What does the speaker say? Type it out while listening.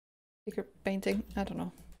figure painting. I don't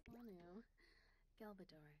know.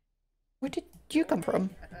 Where did you come from?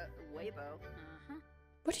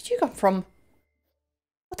 Where did you come from?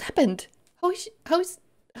 What happened? How is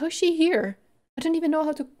she here? I don't even know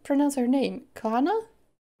how to pronounce her name. Kana?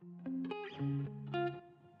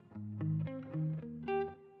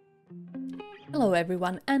 Hello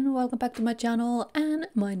everyone and welcome back to my channel and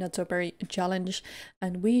my Not So Berry challenge,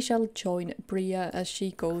 and we shall join Bria as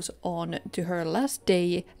she goes on to her last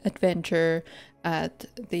day adventure at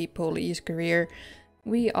the police career.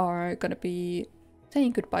 We are gonna be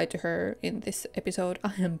saying goodbye to her in this episode,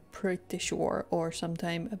 I am pretty sure, or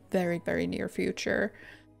sometime very near future,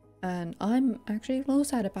 and I'm actually a little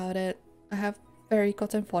sad about it. I have very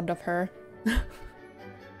gotten fond of her.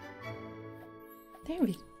 There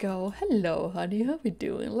we go. Hello, honey. How we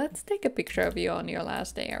doing? Let's take a picture of you on your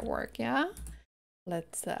last day at work, yeah?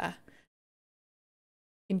 Let's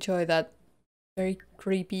enjoy that very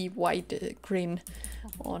creepy white grin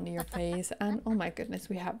on your face. And oh my goodness,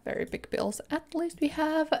 we have very big bills. At least we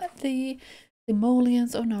have the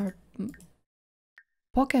simoleons on our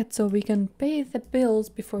pocket so we can pay the bills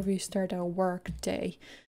before we start our work day.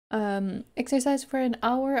 Exercise for an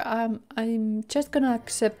hour. I'm just gonna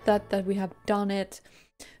accept that we have done it,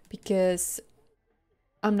 because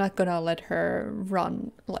I'm not gonna let her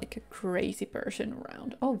run like a crazy person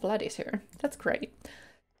around. Oh, Vlad is here. That's great.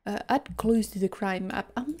 Add clues to the crime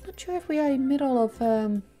map. I'm not sure if we are in middle of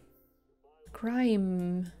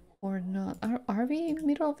crime or not. Are we in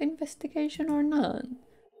middle of investigation or not?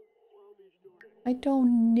 I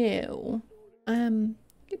don't know.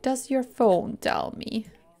 Does your phone tell me?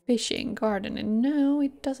 Fishing, gardening. No,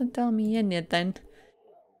 it doesn't tell me anything.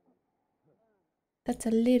 That's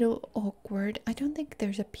a little awkward. I don't think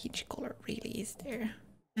there's a peach color, really, is there?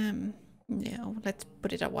 No, let's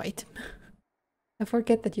put it a white. I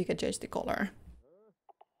forget that you can change the color.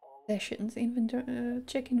 Sessions, inventory,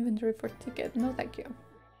 check inventory for ticket. No, thank you.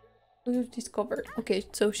 We've discovered. Okay,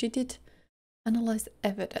 so she did analyze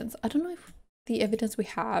evidence. I don't know if the evidence we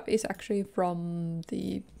have is actually from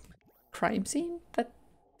the crime scene that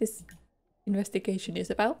this investigation is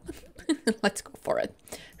about. Let's go for it.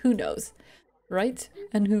 Who knows, right?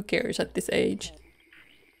 And who cares at this age?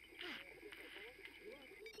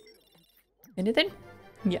 Anything?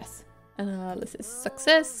 Yes. Analysis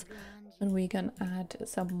success. And we can add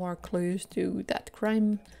some more clues to that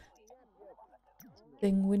crime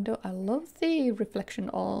thing window. I love the reflection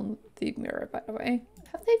on the mirror, by the way.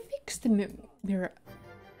 Have they fixed the mirror?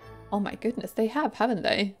 Oh my goodness, they have, haven't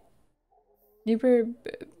they?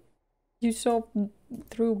 You saw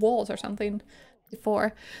through walls or something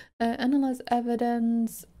before. Analyze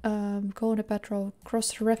evidence, go on a patrol,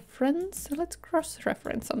 cross-reference. So let's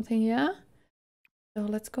cross-reference something, yeah? So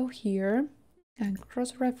let's go here and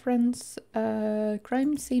cross-reference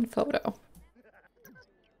crime scene photo.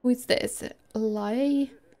 Who is this?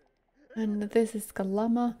 Lai. And this is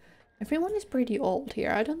Kalama. Everyone is pretty old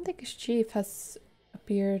here. I don't think Chief has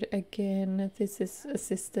appeared again. This is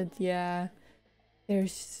assisted, yeah.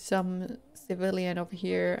 There's some civilian over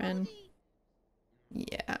here, and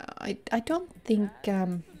yeah, I don't think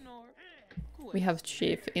we have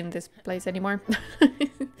Chief in this place anymore.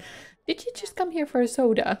 Did she just come here for a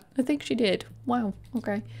soda? I think she did. Wow,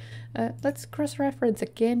 okay. Let's cross-reference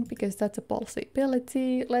again, because that's a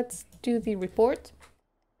possibility. Let's do the report.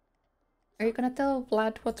 Are you gonna tell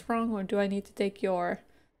Vlad what's wrong, or do I need to take your...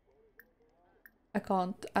 I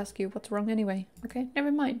can't ask you what's wrong anyway. Okay,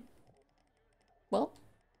 never mind. Well,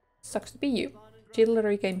 sucks to be you. She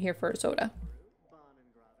literally came here for a soda.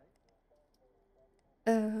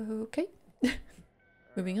 Okay.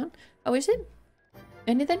 Moving on. Oh, is it?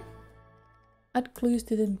 Anything? Add clues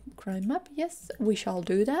to the crime map? Yes, we shall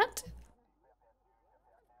do that.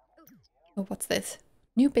 Oh, what's this?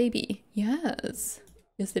 New baby. Yes.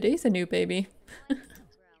 Yes, it is a new baby.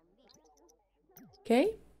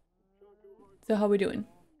 Okay. So how are we doing?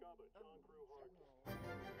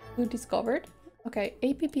 Who discovered? Okay,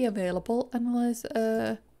 APP available. Analyze,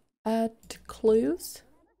 add clues.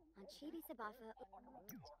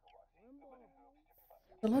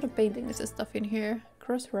 A lot of paintings and stuff in here.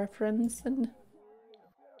 Cross-reference and...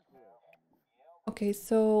 Okay,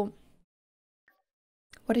 so...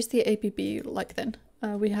 What is the APP like then?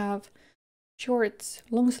 We have shorts,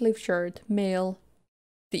 long sleeve shirt, male,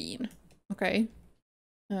 teen. Okay.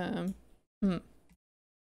 Do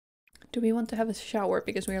we want to have a shower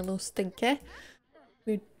because we're a little stinky?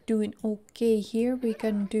 We're doing okay here. We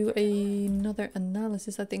can do another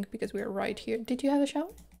analysis, I think, because we're right here. Did you have a shower?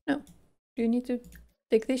 No. Do you need to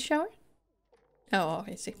take this shower? Oh,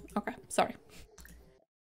 I see. Okay, sorry.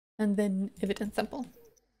 And then evidence sample.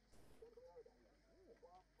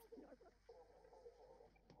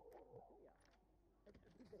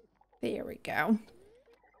 There we go.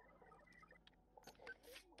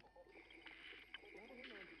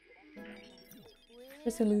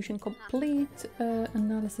 Resolution complete.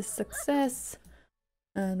 Analysis success.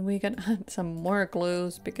 And we can add some more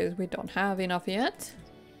clues because we don't have enough yet.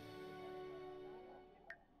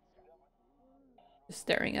 Just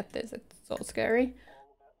staring at this, it's so scary.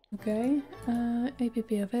 Okay,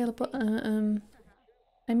 APP available.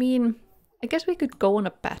 I mean, I guess we could go on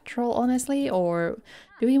a patrol, honestly, or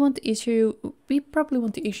do we want to issue... We probably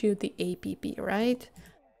want to issue the APP, right?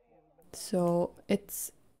 So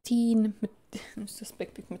it's teen...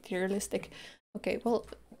 suspected materialistic. Okay, well,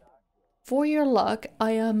 for your luck,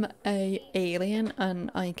 I am a alien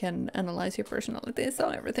and I can analyze your personality, so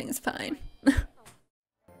everything is fine.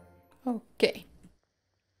 Okay.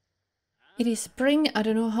 It is spring. I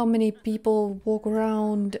don't know how many people walk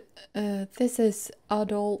around. This is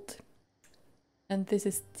adult and this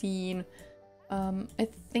is teen. I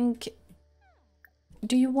think...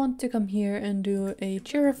 Do you want to come here and do a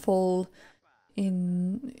cheerful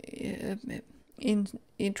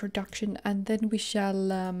introduction, and then we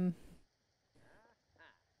shall...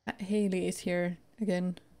 Haley is here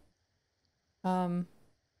again.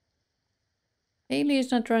 Haley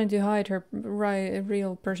is not trying to hide her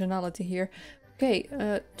real personality here. Okay,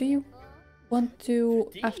 do you want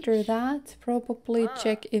to, after that, probably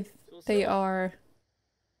check if they are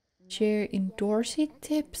share endorsing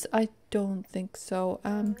tips? I don't think so.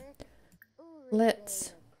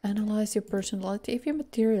 Let's analyze your personality. If you're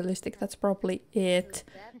materialistic, that's probably it.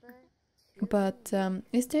 But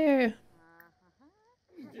is there...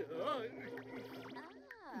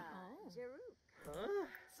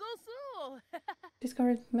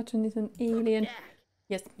 Discovered Matron is an alien.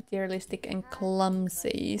 Yes, materialistic and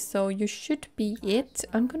clumsy. So you should be it.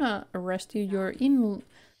 I'm gonna arrest you. You're in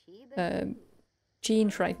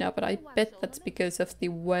jeans right now, but I bet that's because of the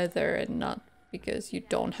weather and not because you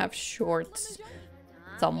don't have shorts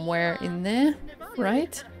somewhere in there,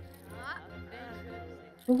 right?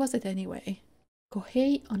 Who was it anyway?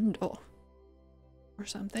 Kohei Ando or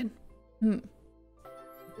something.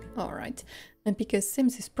 Alright. And because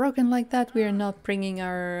Sims is broken like that, we are not bringing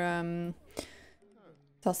our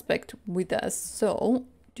suspect with us. So,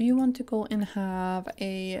 do you want to go and have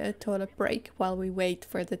a toilet break while we wait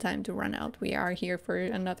for the time to run out? We are here for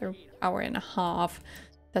another hour and a half.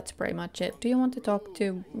 That's pretty much it. Do you want to talk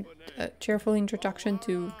to a cheerful introduction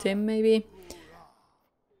to Tim, maybe?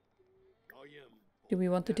 Do we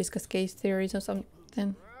want to discuss case theories or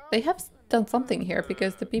something? They have done something here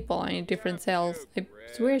because the people are in different cells. I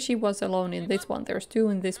swear she was alone in this one. There's two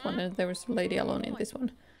in this one and there was a lady alone in this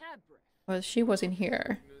one. Well, she was in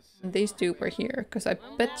here. And these two were here because I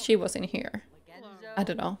bet she was in here. I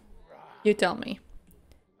don't know. You tell me.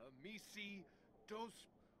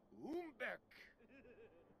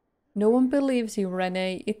 No one believes you,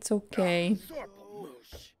 Renee. It's okay.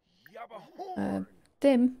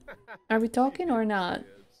 Tim, are we talking or not?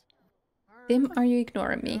 Tim, are you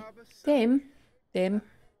ignoring me? Tim? Tim?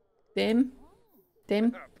 Tim?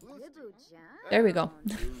 Tim? There we go.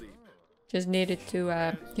 Just needed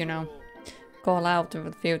to, you know, call out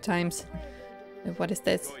a few times. What is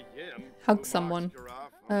this? Hug someone.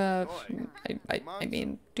 I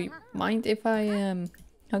mean, do you mind if I,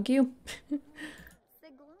 hug you?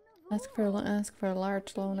 Ask for a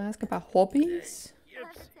large loan. Ask about hobbies?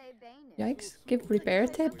 Yikes. Give repair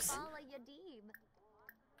tips?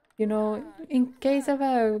 You know, in case of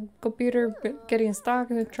a computer getting stuck,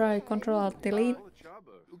 try Control-Alt-Delete.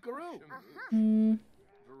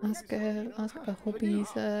 Ask about hobbies,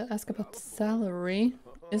 ask about salary.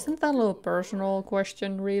 Isn't that a little personal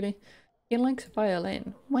question, really? He likes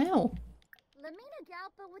violin. Wow.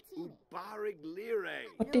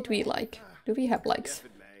 What did we like? Do we have likes?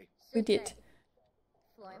 We did.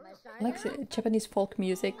 Likes Japanese folk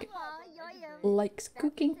music. Likes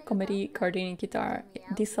cooking, comedy, gardening, guitar.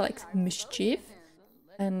 Dislikes mischief.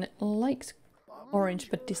 And likes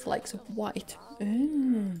orange but dislikes white.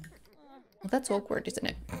 Well, that's awkward, isn't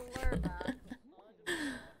it?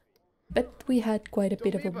 Bet we had quite a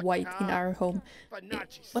bit of a white in our home.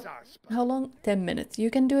 What? How long? 10 minutes.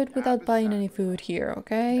 You can do it without buying any food here,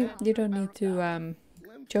 okay? You don't need to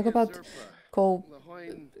joke about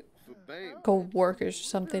co-workers or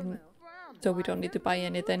something, so we don't need to buy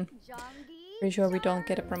anything. Pretty sure we don't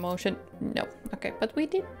get a promotion. No. Okay, but we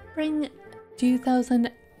did bring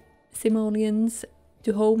 2,000 simoleons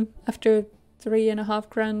to home after 3.5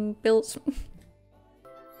 grand bills.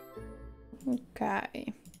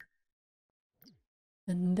 Okay.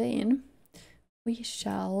 And then we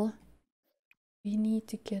need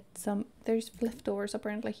to get some, there's leftovers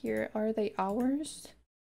apparently here. Are they ours?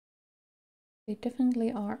 They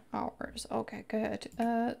definitely are ours. Okay, good.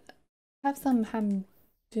 Have some ham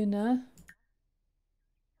dinner.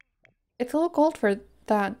 It's a little cold for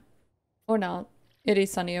that. Or not. It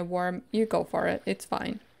is sunny and warm. You go for it. It's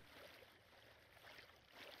fine.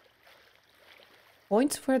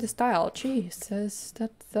 Points for the style. Jesus,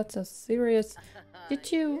 that's a serious...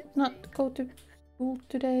 Did you not go to school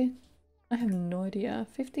today? I have no idea.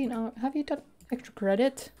 15 hours. Have you done extra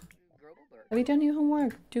credit? Have you done your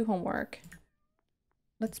homework? Do homework.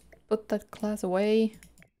 Let's put that class away.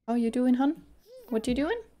 How you doing, hun? What you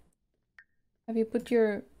doing? Have you put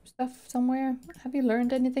your stuff somewhere? Have you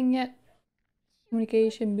learned anything yet?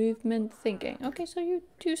 Communication, movement, thinking. Okay, so you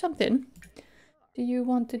do something. Do you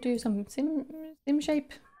want to do some sim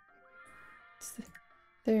shape?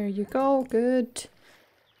 There you go, good.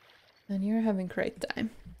 And you're having great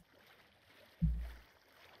time.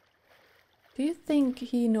 Do you think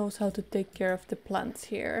he knows how to take care of the plants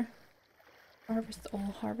here? Harvest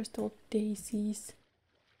all daisies.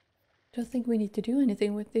 Don't think we need to do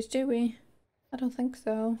anything with this, do we? I don't think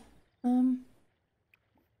so.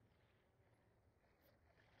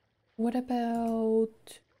 What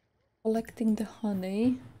about collecting the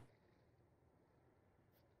honey?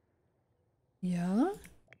 Yeah?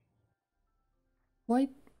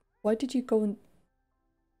 Why did you go and...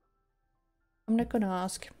 I'm not gonna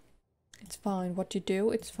ask. It's fine. What you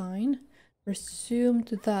do, it's fine. Resume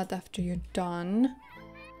to that after you're done.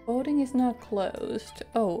 Voting is now closed.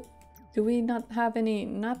 Oh, do we not have any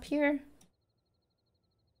nap here?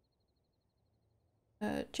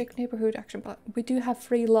 Check neighborhood action plan. We do have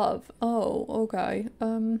free love. Oh, okay.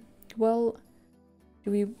 Well,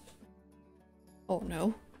 do we... Oh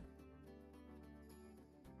no.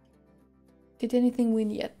 Did anything win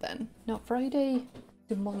yet then? No, Friday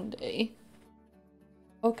to Monday.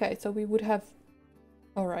 Okay, so we would have...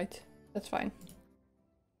 Alright, that's fine.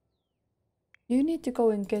 You need to go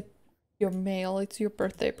and get your mail. It's your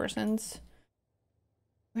birthday presents.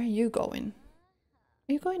 Where are you going?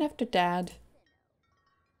 Are you going after Dad?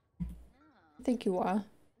 I think you are.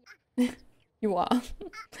 You are.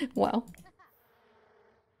 Well.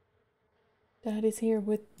 Dad is here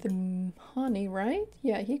with the honey, right?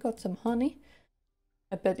 Yeah, he got some honey.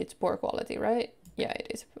 I bet it's poor quality, right? Yeah,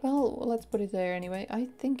 it is. Well, let's put it there anyway. I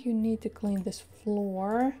think you need to clean this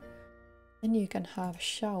floor. Then you can have a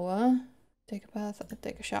shower. Take a bath and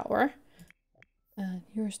take a shower. And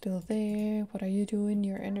you're still there. What are you doing?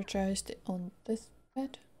 You're energized on this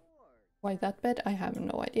bed? Why that bed? I have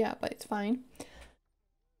no idea, but it's fine.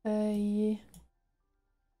 What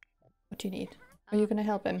do you need? Are you gonna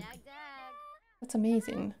help him? That's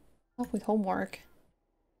amazing. Help with homework.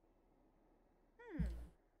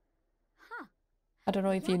 I don't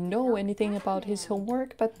know if you know anything about his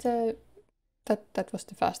homework, but that was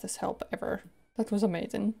the fastest help ever. That was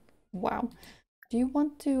amazing. Wow. Do you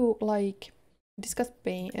want to like discuss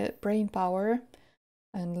brain power?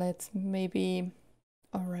 And let's maybe...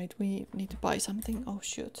 Alright, we need to buy something. Oh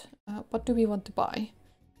shoot. What do we want to buy?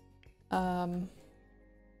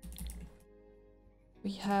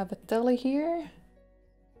 We have a telly here.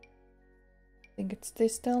 I think it's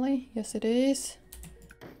this telly. Yes, it is.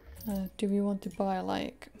 Do we want to buy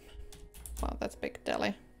like... Wow, that's big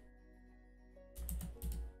telly.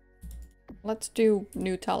 Let's do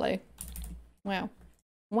new telly. Wow.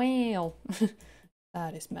 Wow.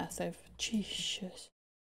 That is massive. Jesus.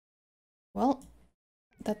 Well,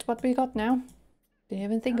 that's what we got now. Didn't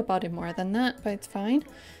even think about it more than that, but it's fine.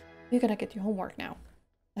 You're gonna get your homework now.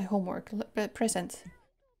 Homework. Presents.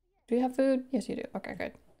 Do you have food? Yes, you do. Okay,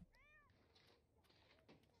 good.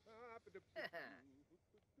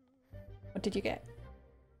 What did you get?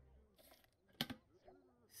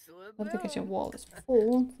 Notification wall is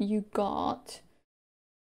full. You got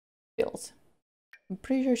bills. I'm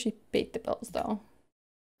pretty sure she paid the bills though.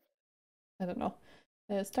 I don't know.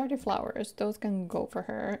 Starter flowers, those can go for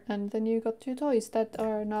her. And then you got 2 toys that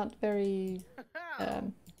are not very...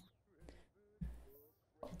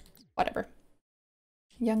 whatever.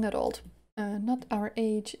 Young adult. Not our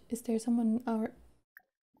age. Is there someone our...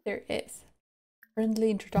 There is.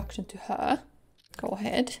 Friendly introduction to her. Go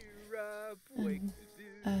ahead.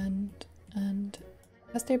 And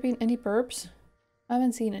has there been any burps? I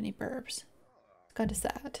haven't seen any burps. It's kind of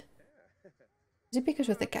sad. Is it because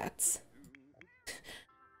of the cats?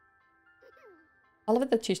 I love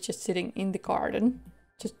it that she's just sitting in the garden,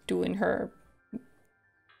 just doing her...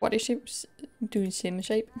 What is she doing? Sim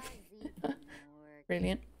shape?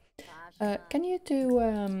 Brilliant. Can you do...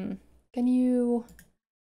 can you...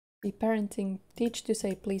 be parenting, teach to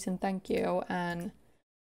say please and thank you, and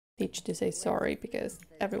teach to say sorry, because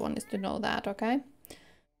everyone needs to know that, okay?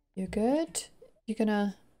 You good? You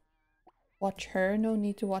gonna... watch her. No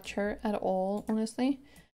need to watch her at all, honestly.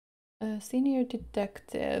 Senior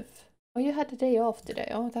detective. Oh, you had the day off today.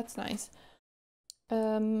 Oh, that's nice.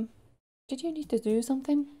 Did you need to do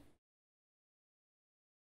something?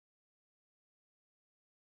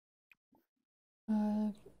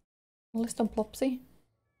 List on Plopsy?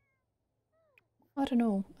 I don't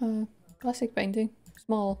know. Classic painting.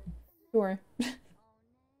 Small. Sure.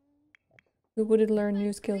 Who wouldn't learn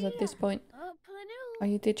new skills at this point? Are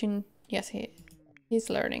you teaching? Yes, he's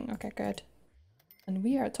learning. Okay, good. And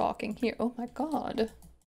we are talking here. Oh my god.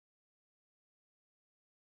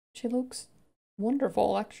 She looks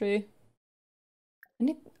wonderful, actually.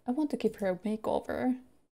 I want to give her a makeover.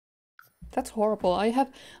 That's horrible. I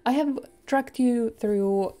have dragged you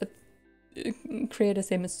through Create a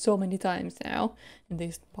Sims so many times now in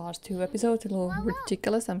these past 2 episodes. A little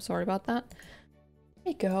ridiculous. I'm sorry about that.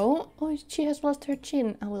 There you go. Oh, she has lost her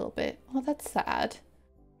chin a little bit. Oh, that's sad.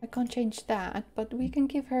 I can't change that, but we can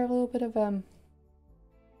give her a little bit of a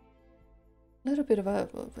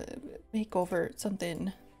makeover,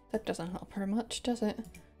 something. That doesn't help her much, does it?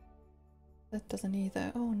 That doesn't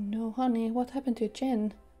either. Oh no, honey, what happened to your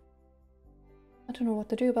chin? I don't know what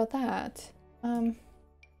to do about that.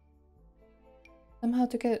 Somehow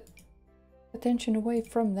to get attention away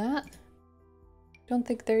from that. Don't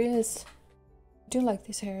think there is. I do like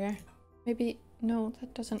this hair. Maybe, no,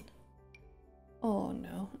 that doesn't. Oh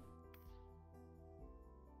no.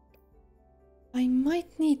 I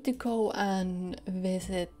might need to go and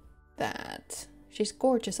visit that. She's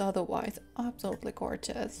gorgeous otherwise. Absolutely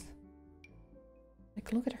gorgeous.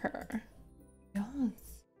 Like, look at her. Yes.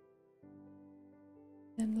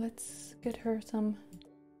 And let's get her some.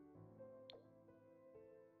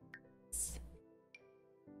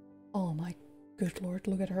 Oh my good lord,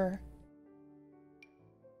 look at her.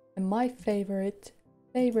 And my favorite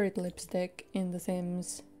lipstick in The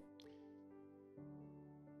Sims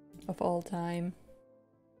of all time.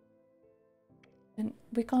 And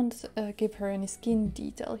we can't give her any skin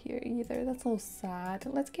detail here either. That's all sad.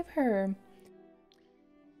 Let's give her...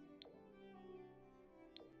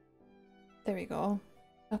 There we go.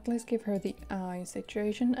 At least give her the eye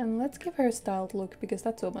situation, and let's give her a styled look because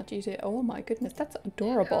that's so much easier. Oh my goodness, that's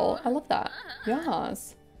adorable. I love that.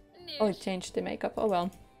 Yes. Oh, it changed the makeup. Oh well.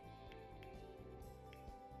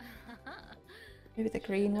 Maybe the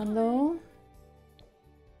green one though.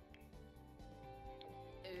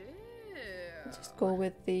 Let's just go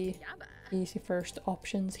with the easy first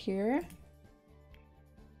options here.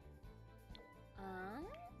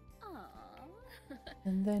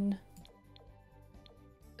 And then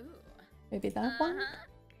maybe that one?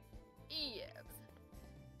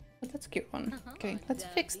 But that's a cute one. Okay, let's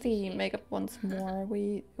fix the makeup once more.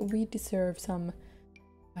 We deserve some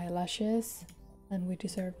eyelashes. And we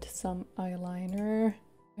deserved some eyeliner.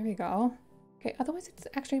 There we go. Okay, otherwise it's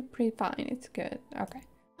actually pretty fine. It's good. Okay.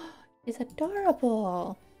 It's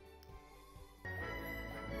adorable.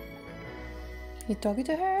 You talking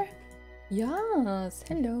to her? Yes.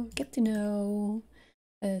 Hello. Get to know.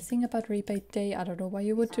 Sing about Repaid Day. I don't know why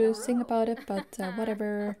you would sing about it, but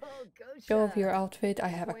whatever. Show off your outfit. I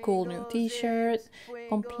have a cool new t-shirt.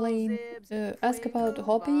 Complain. Ask about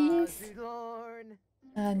hobbies.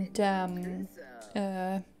 And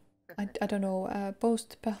I don't know,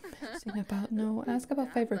 post about sing about, no, ask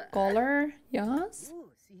about favorite color. Yes,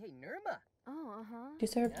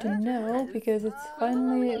 deserve to know because it's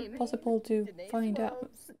finally possible to find out.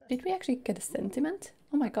 Did we actually get a sentiment?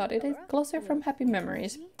 Oh my god, it is closer from happy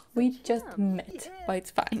memories. We just met, but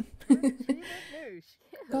it's fine.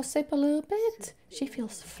 Gossip a little bit. She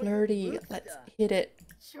feels flirty. Let's hit it.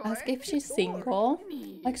 Ask if she's single.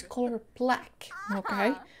 Likes color black.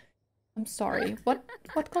 Okay. I'm sorry. What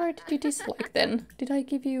color did you dislike then? Did I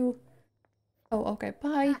give you... Oh, okay.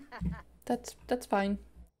 Bye. That's fine.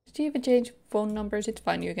 Did you even change phone numbers? It's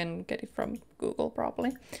fine. You can get it from Google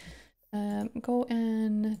probably. Go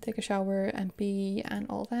and take a shower and pee and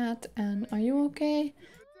all that. And are you okay?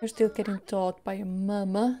 You're still getting taught by your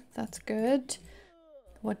mama. That's good.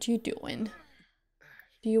 What you doing?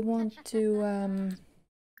 Do you want to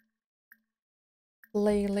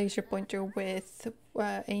play laser pointer with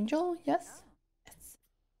Angel? Yes? Yes.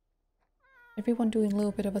 Everyone doing a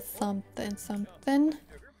little bit of a something.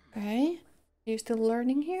 Okay. Are you still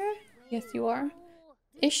learning here? Yes, you are.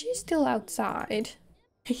 Is she still outside?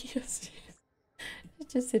 Yes, she is.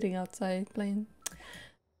 She's just sitting outside playing.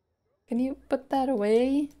 Can you put that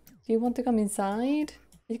away? Do you want to come inside?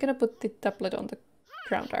 You're gonna put the tablet on the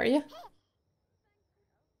ground, are you?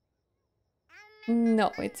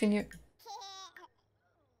 No, it's in your...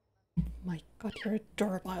 My god, you're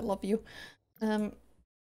adorable. I love you.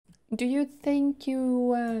 Do you think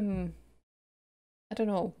you I don't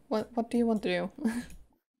know. What do you want to do?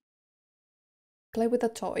 Play with a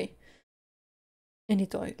toy. Any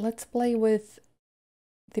toy. Let's play with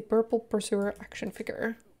the Purple Pursuer action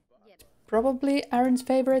figure. Probably Aaron's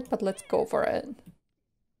favorite, but let's go for it.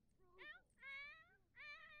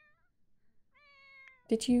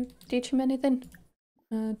 Did you teach him anything?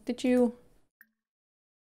 Did you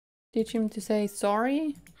teach him to say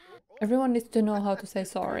sorry? Everyone needs to know how to say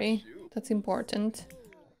sorry. That's important.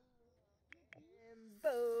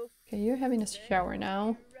 Okay, you're having a shower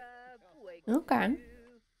now. Okay.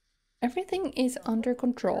 Everything is under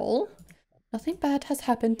control. Nothing bad has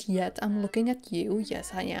happened yet. I'm looking at you.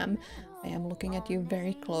 Yes, I am. I am looking at you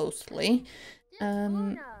very closely.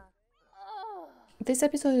 This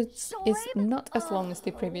episode is not as long as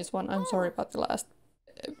the previous one. I'm sorry about the last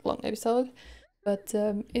long episode. But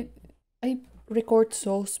I record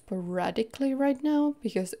so sporadically right now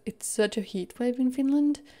because it's such a heat wave in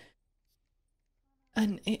Finland.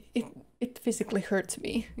 And it physically hurts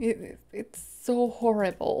me. It's so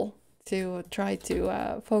horrible to try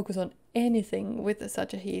to focus on anything with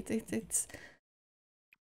such a heat. It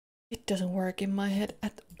doesn't work in my head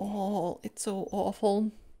at all. It's so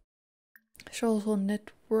awful. Shows on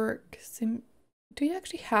network sim. Do you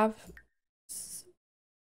actually have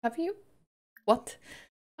you what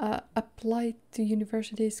applied to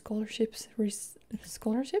university scholarships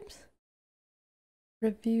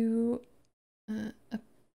review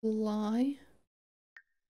apply?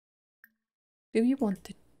 Do you want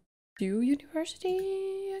to do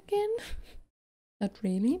university again? Not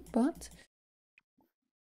really, but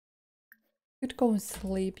could go and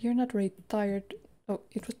sleep. You're not really tired. Oh,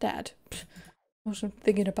 it was Dad. I was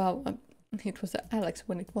thinking about it was Alex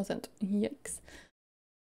when it wasn't. Yikes.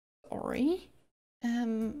 Sorry. I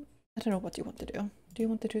don't know what you want to do. Do you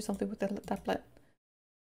want to do something with the tablet?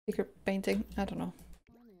 Figure painting? I don't know.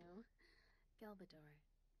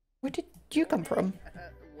 Where did you come from?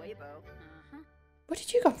 Where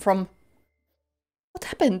did you come from? What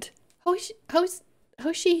happened? How is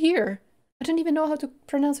she here? I don't even know how to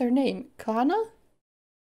pronounce her name. Kana?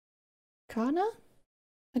 Kana?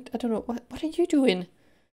 I don't know. What are you doing?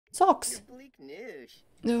 Socks.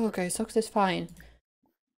 No, okay, Socks is fine.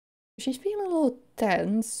 She's feeling a little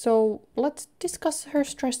tense, so let's discuss her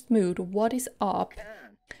stressed mood. What is up?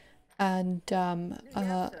 And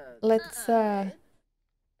let's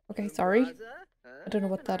okay, sorry. I don't know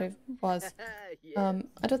what that was.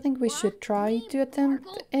 I don't think we should try to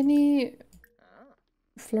attempt any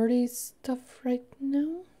flirty stuff right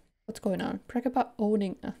now. What's going on? Brag about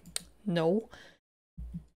owning. No.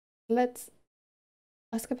 Let's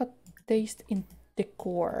ask about taste in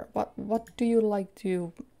decor. What do you like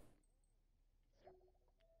to?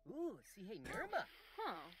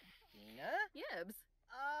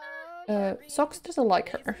 Socks doesn't like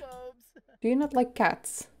her. Do you not like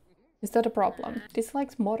cats? Is that a problem?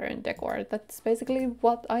 Dislikes modern decor. That's basically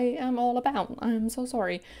what I am all about. I'm so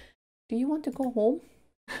sorry. Do you want to go home?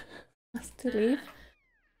 Has to leave?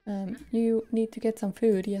 You need to get some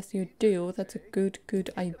food. Yes, you do. That's a good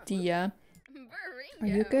idea. Are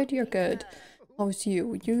you good? You're good. How's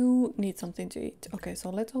you? You need something to eat. Okay, so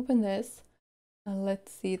let's open this.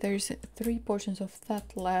 Let's see. There's 3 portions of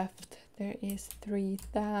that left. There is 3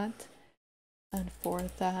 that and 4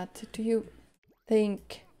 that. Do you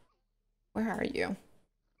think... Where are you?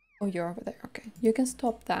 Oh, you're over there. Okay. You can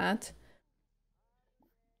stop that.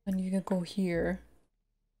 And you can go here.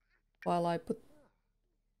 While I put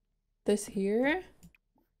this here.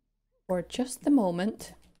 For just the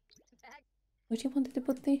moment. Would you want to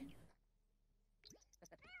put the...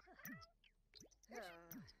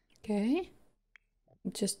 Okay.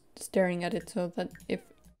 I'm just staring at it so that if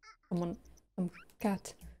some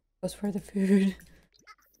cat goes for the food.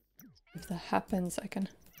 If that happens, I can...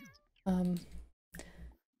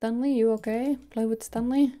 Stanley, you okay? Play with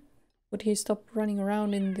Stanley? Would he stop running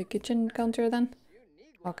around in the kitchen counter then?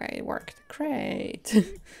 Okay, it worked. Great.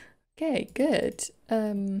 Okay, good.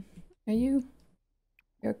 Are you...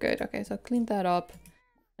 You're good. Okay, so clean that up.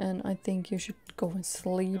 And I think you should go and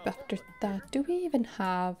sleep after that. Do we even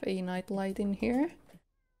have a nightlight in here?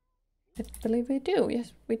 I believe we do.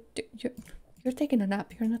 Yes, we do. You're taking a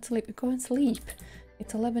nap. You're not sleeping. Go and sleep.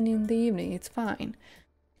 It's 11 in the evening. It's fine.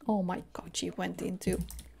 Oh my god, she went into...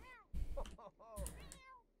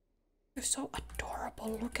 You're so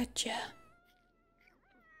adorable. Look at you.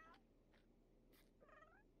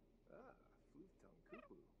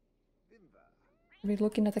 Are we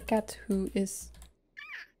looking at a cat who is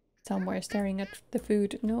somewhere staring at the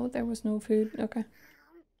food? No, there was no food. Okay.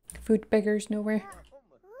 Food beggars nowhere.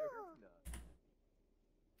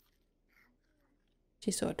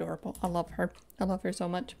 She's so adorable. I love her. I love her so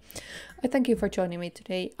much. I thank you for joining me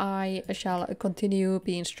today. I shall continue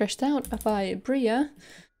being stressed out by Bria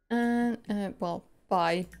and, well,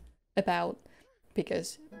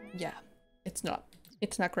 because, yeah, it's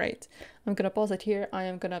not great. I'm gonna pause it here. I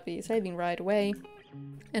am gonna be saving right away.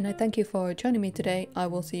 And I thank you for joining me today. I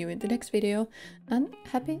will see you in the next video and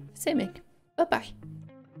happy simming. Bye bye.